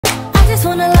just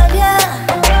wanna love ya.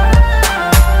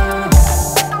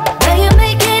 Now you're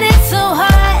making it so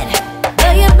hard.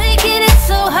 Now you're making it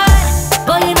so hard.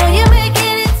 Boy, you know you're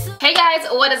making it so. Hey guys,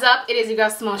 what is up? It is your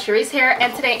girl Simone, Sharice here,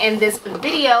 and today in this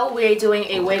video we are doing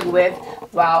a wig with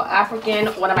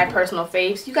Wowafrican, one of my personal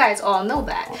faves. You guys all know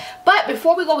that. But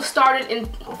before we get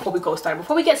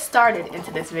started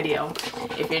into this video,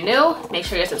 if you're new, make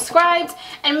sure you're subscribed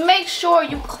and make sure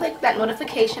you click that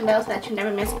notification bell so that you never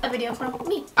miss a video from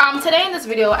me. Today in this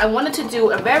video, I wanted to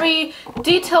do a very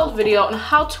detailed video on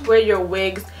how to wear your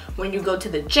wigs when you go to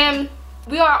the gym.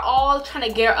 We are all trying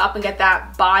to gear up and get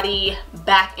that body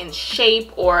back in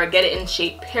shape, or get it in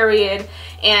shape, period.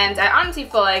 And I honestly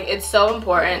feel like it's so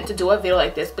important to do a video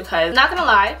like this because, not gonna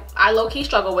lie, I low-key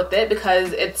struggle with it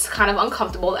because it's kind of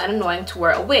uncomfortable and annoying to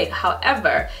wear a wig.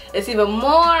 However, it's even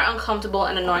more uncomfortable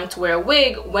and annoying to wear a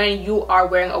wig when you are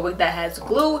wearing a wig that has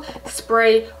glue,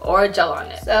 spray, or gel on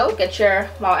it. So get your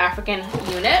Wowafrican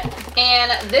unit.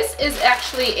 And this is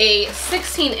actually a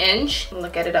 16-inch.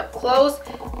 Look at it up close.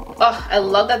 Oh, I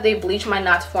love that they bleach my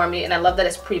knots for me, and I love that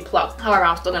it's pre-plucked. However,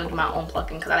 I'm still gonna do my own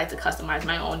plucking because I like to customize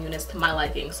my own units to my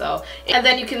liking. So, and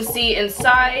then you can see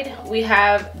inside we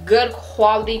have good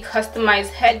quality customized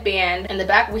headband. In the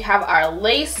back we have our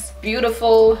lace,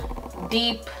 beautiful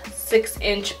deep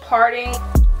 6-inch parting.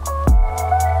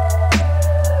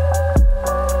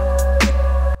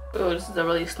 Oh, this is a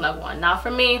really snug one. Now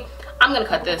for me, I'm gonna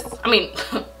cut this.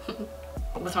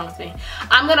 What's wrong with me?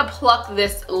 I'm gonna pluck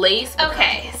this lace.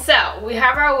 Okay, so we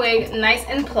have our wig nice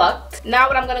and plucked. Now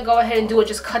what I'm gonna go ahead and do is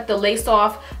just cut the lace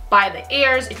off by the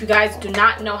ears. If you guys do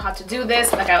not know how to do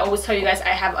this, like I always tell you guys, I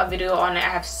have a video on it. I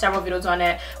have several videos on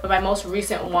it, but my most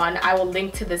recent one, I will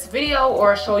link to this video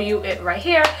or show you it right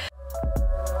here.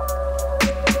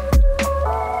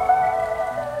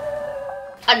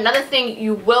 Another thing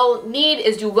you will need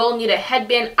is a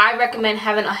headband. I recommend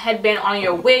having a headband on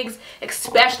your wigs,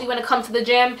 especially when it comes to the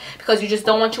gym, because you just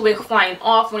don't want your wig flying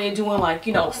off when you're doing, like,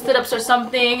 you know, sit-ups or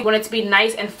something. You want it to be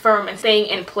nice and firm and staying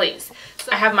in place.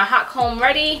 So I have my hot comb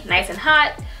ready, nice and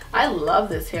hot. I love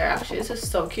this hair, actually. This is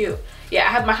so cute. Yeah,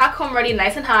 I have my hot comb ready,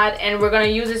 nice and hot, and we're gonna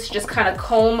use this to just kind of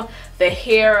comb the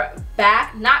hair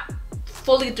back, not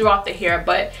fully throughout the hair,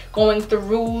 but going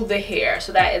through the hair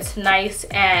so that it's nice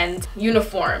and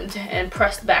uniformed and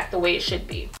pressed back the way it should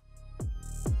be.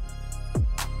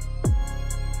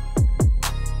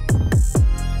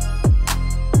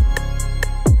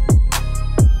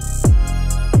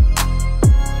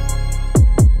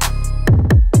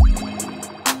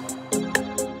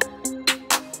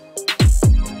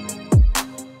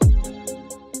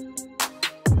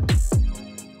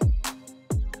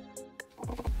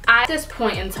 At this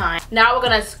point in time, now we're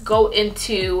gonna go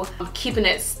into keeping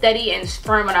it steady and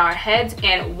firm on our heads.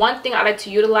 And one thing I like to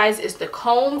utilize is the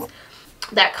combs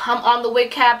that come on the wig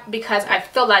cap, because I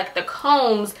feel like the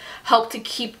combs help to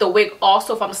keep the wig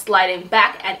also from sliding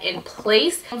back and in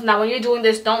place. Now when you're doing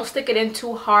this, don't stick it in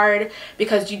too hard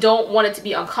because you don't want it to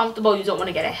be uncomfortable, you don't want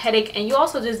to get a headache, and you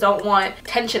also just don't want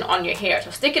tension on your hair.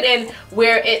 So stick it in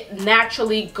where it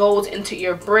naturally goes into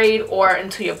your braid or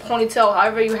into your ponytail,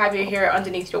 however you have your hair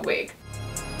underneath your wig.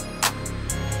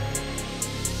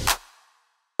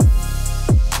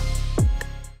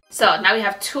 So now we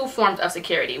have two forms of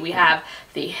security. We have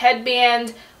the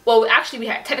headband. Well, actually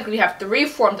technically we have three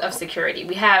forms of security.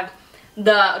 We have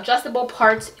the adjustable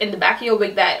parts in the back of your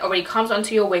wig that already comes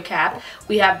onto your wig cap.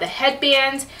 We have the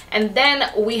headbands, and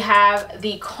then we have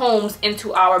the combs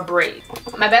into our braid.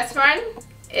 My best friend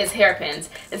is hairpins.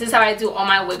 This is how I do all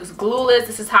my wigs glueless.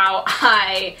 This is how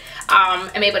I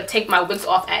am able to take my wigs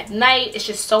off at night. It's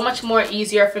just so much more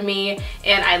easier for me,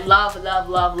 and I love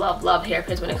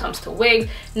hairpins when it comes to wigs.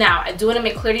 Now I do want to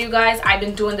make clear to you guys, I've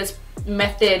been doing this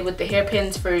method with the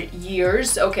hairpins for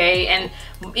years, okay, and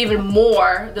even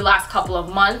more the last couple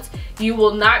of months. You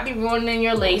will not be ruining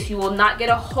your lace. You will not get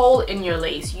a hole in your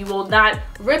lace. You will not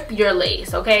rip your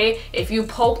lace, okay, if you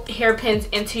poke hairpins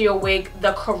into your wig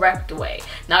the correct way.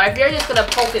 Now if you're just gonna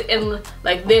poke it in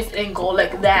like this and go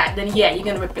like that, then yeah, you're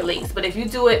gonna rip your lace. But if you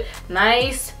do it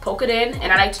nice, poke it in,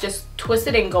 and I like to just twist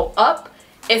it and go up,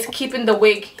 it's keeping the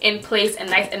wig in place and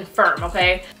nice and firm,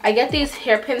 okay? I get these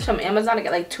hairpins from Amazon. I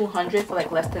get like 200 for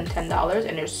like less than $10,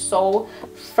 and they're so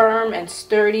firm and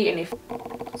sturdy. And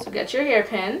so get your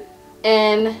hairpin,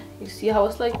 and you see how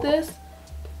it's like this?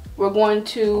 We're going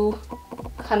to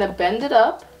kind of bend it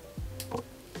up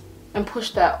and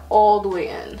push that all the way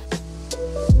in.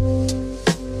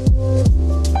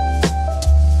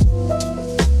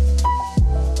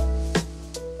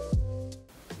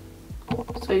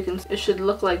 So you can, it should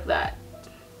look like that.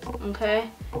 Okay,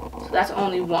 so that's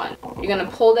only one. You're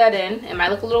gonna pull that in. It might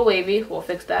look a little wavy. We'll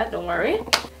fix that, don't worry.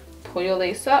 pull your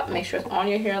lace up, make sure it's on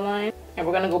your hairline, and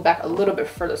we're gonna go back a little bit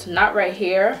further, so not right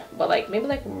here, but like maybe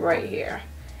like right here,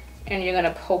 and you're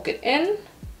gonna poke it in.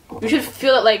 You should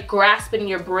feel it like grasping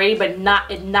your braid, but not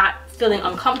feeling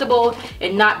uncomfortable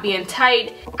and not being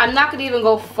tight. I'm not gonna even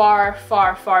go far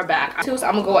back. So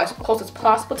I'm gonna go as close as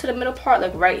possible to the middle part,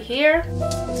 like right here.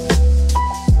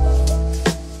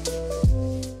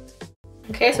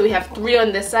 Okay, so we have 3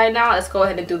 on this side now. Let's go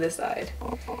ahead and do this side.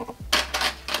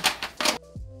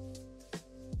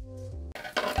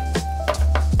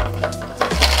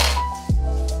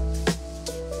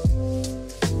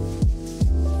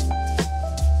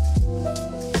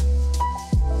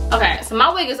 Okay, so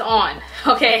my wig is on,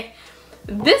 okay?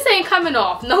 This ain't coming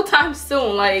off no time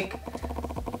soon. Like,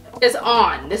 it's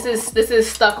on. This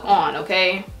is stuck on,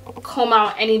 okay? Comb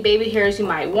out any baby hairs you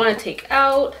might want to take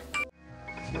out.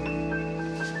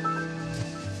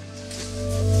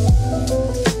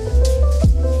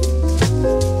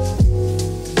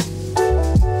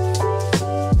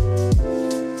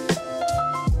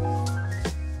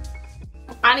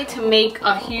 I need to make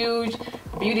a huge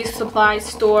beauty supply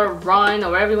store run,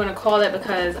 or whatever you want to call it,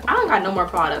 because I don't got no more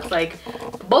products. Like,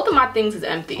 both of my things is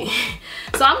empty.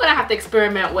 So I'm gonna have to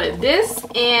experiment with this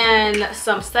and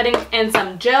some setting and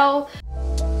some gel.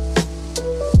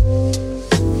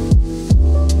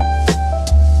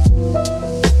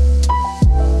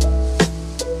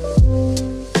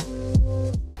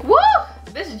 Woo!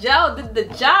 This gel did the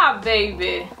job,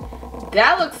 baby.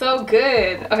 That looks so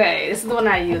good. Okay, this is the one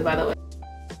I use, by the way.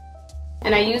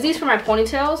 And I use these for my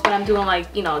ponytails when I'm doing, like,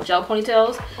 you know, gel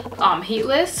ponytails,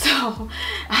 heatless. So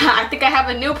I think I have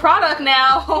a new product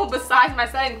now besides my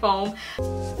setting foam.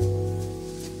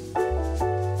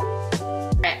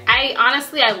 I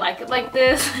honestly like it like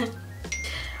this.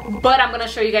 But I'm gonna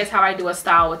show you guys how I do a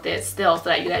style with it still, so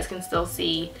that you guys can still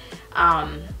see,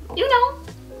 you know,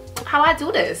 how I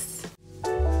do this.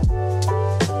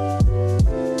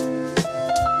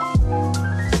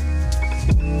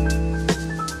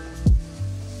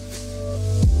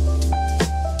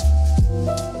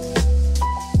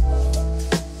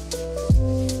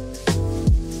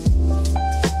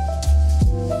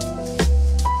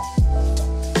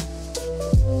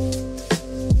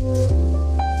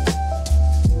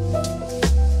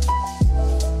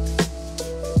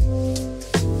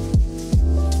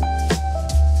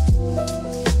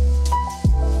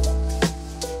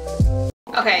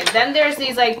 Okay, then there's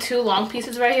these like 2 long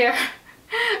pieces right here.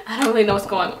 I don't really know what's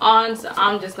going on, so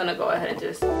I'm just gonna go ahead and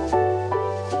just...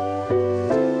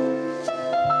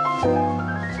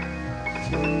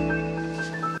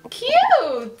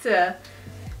 Cute!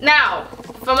 Now,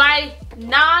 for my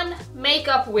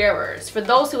non-makeup wearers, for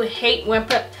those who hate when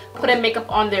putting makeup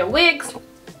on their wigs,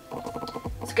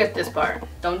 skip this part.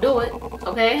 Don't do it,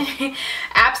 okay?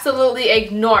 Absolutely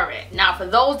ignore it. Now, for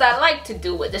those that like to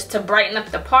do it, just to brighten up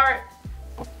the part,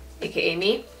 aka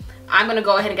me, I'm gonna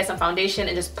go ahead and get some foundation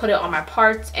and just put it on my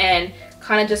parts and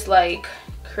kind of just like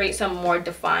create some more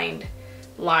defined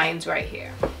lines right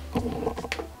here.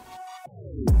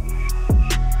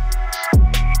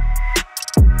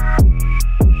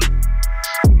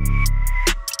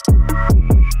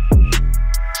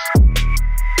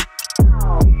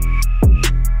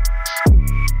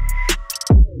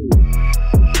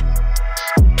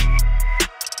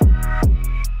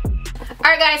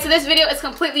 Alright guys, so this video is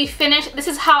completely finished. This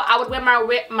is how I would wear my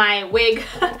wig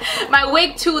my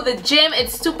wig to the gym.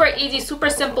 It's super easy, super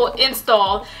simple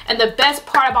install, and the best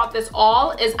part about this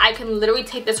all is I can literally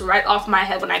take this right off my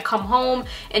head when I come home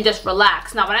and just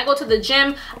relax. Now when I go to the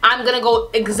gym, I'm gonna go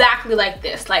exactly like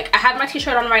this. Like, I have my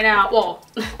t-shirt on right now, well,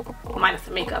 minus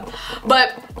the makeup,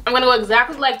 but I'm gonna go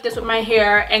exactly like this with my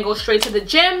hair and go straight to the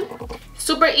gym.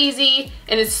 Super easy,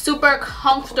 and it's super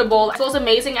comfortable. It feels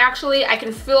amazing actually. I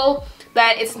can feel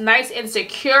that it's nice and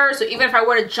secure, so even if I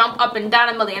were to jump up and down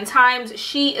a million times,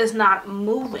 she is not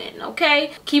moving,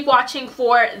 okay? Keep watching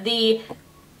for the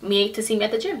me to see me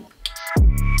at the gym.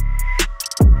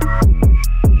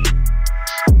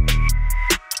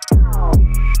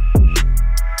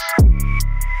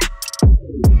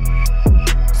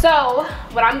 So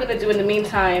what I'm gonna do in the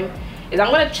meantime is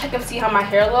I'm gonna check and see how my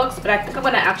hair looks, but I think I'm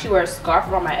gonna actually wear a scarf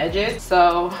around my edges.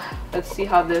 So let's see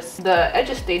how the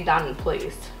edges stay down in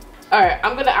place. Alright,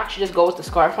 I'm gonna actually just go with the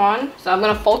scarf on. So I'm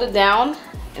gonna fold it down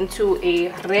into a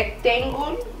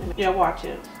rectangle. Yeah, watch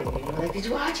it. Like, did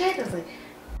you watch it? I was like...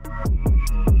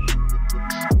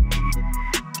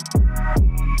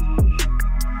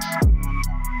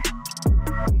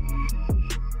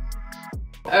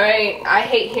 Alright, I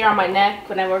hate hair on my neck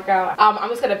when I work out. I'm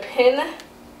just gonna pin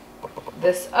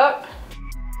this up